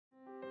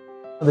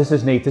This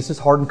is neat. This is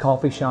Hardin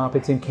Coffee Shop.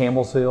 It's in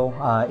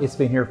Campbellsville. It's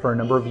been here for a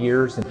number of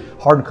years, and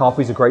Hardin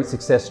Coffee is a great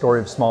success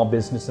story of small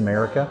business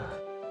America.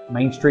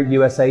 Main Street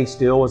USA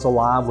still is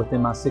alive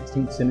within my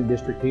 16th Senate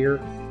District here.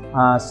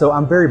 So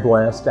I'm very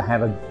blessed to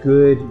have a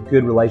good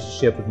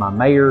relationship with my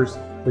mayors,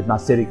 with my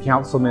city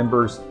council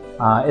members,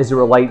 as it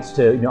relates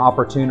to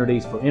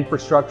opportunities for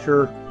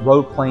infrastructure,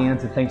 road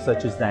plans, and things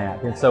such as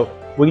that. And so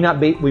we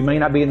may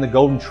not be in the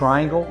Golden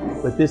Triangle,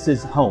 but this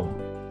is home.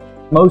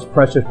 Most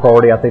precious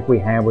priority I think we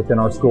have within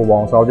our school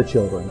walls are the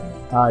children.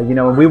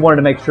 And we wanted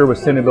to make sure with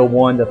Senate Bill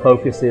 1 the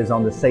focus is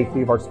on the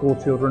safety of our school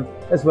children,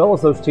 as well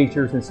as those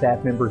teachers and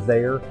staff members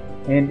there.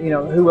 And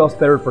who else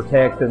better to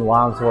protect than the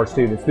lives of our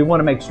students? We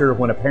want to make sure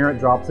when a parent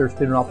drops their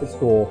student off at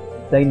school,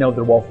 they know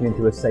they're walking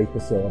into a safe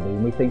facility.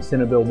 And we think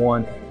Senate Bill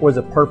 1 was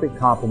a perfect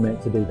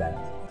complement to do that.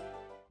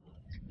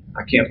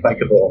 I can't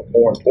think of a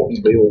more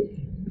important bill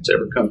that's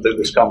ever come through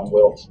this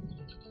Commonwealth.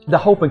 The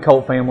Hope and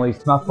Colt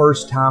families, my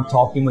first time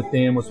talking with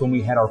them was when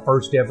we had our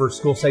first ever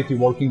school safety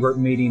working group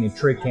meeting in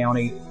Trigg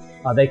County.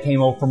 They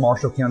came over from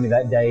Marshall County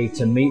that day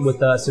to meet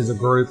with us as a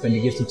group and to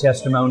give some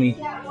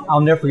testimony. I'll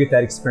never forget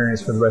that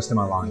experience for the rest of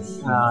my life.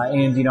 I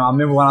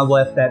remember when I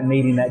left that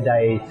meeting that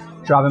day,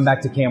 driving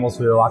back to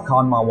Campbellsville, I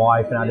called my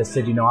wife and I just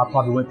said, I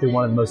probably went through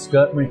one of the most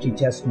gut-wrenching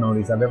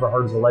testimonies I've ever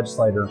heard as a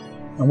legislator,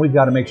 and we've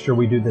got to make sure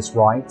we do this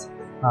right.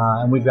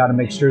 And we've got to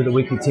make sure that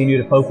we continue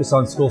to focus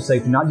on school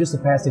safety, not just the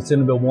passing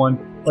Senate Bill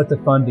 1, but the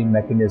funding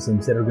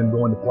mechanisms that are going to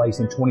go into place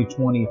in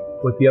 2020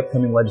 with the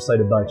upcoming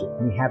legislative budget.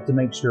 We have to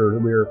make sure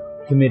that we're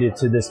committed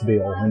to this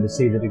bill and to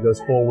see that it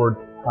goes forward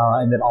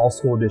and that all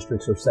school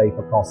districts are safe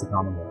across the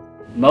Commonwealth.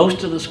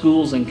 Most of the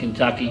schools in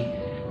Kentucky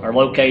are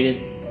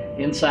located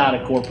inside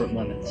of corporate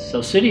limits.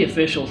 So city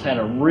officials had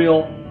a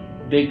real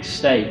big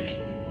stake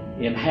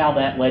in how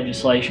that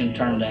legislation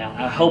turned out.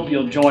 I hope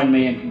you'll join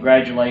me in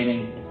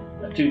congratulating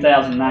the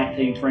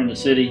 2019 Friend of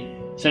the City,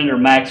 Senator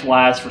Max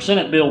Wise, for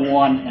Senate Bill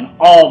 1 and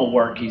all the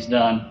work he's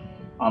done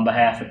on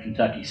behalf of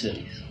Kentucky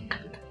cities.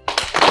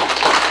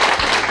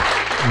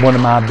 One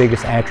of my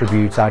biggest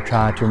attributes I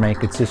try to remain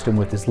consistent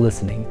with is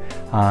listening.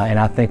 And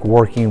I think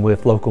working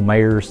with local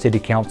mayors, city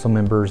council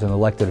members, and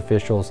elected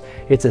officials,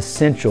 it's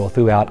essential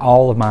throughout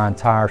all of my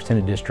entire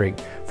Senate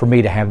district for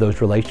me to have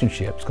those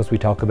relationships, because we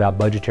talk about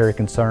budgetary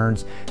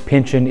concerns,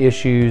 pension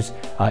issues,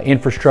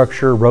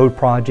 infrastructure, road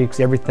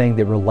projects, everything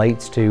that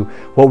relates to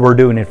what we're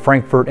doing in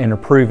Frankfort and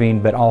approving,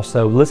 but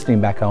also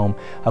listening back home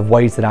of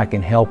ways that I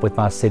can help with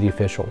my city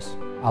officials.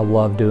 I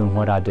love doing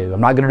what I do. I'm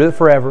not going to do it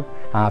forever.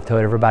 I've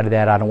told everybody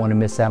that I don't want to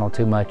miss out on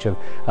too much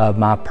of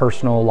my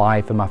personal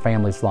life and my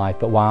family's life,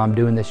 but while I'm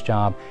doing this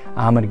job,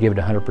 I'm going to give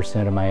it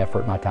 100% of my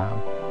effort, my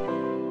time.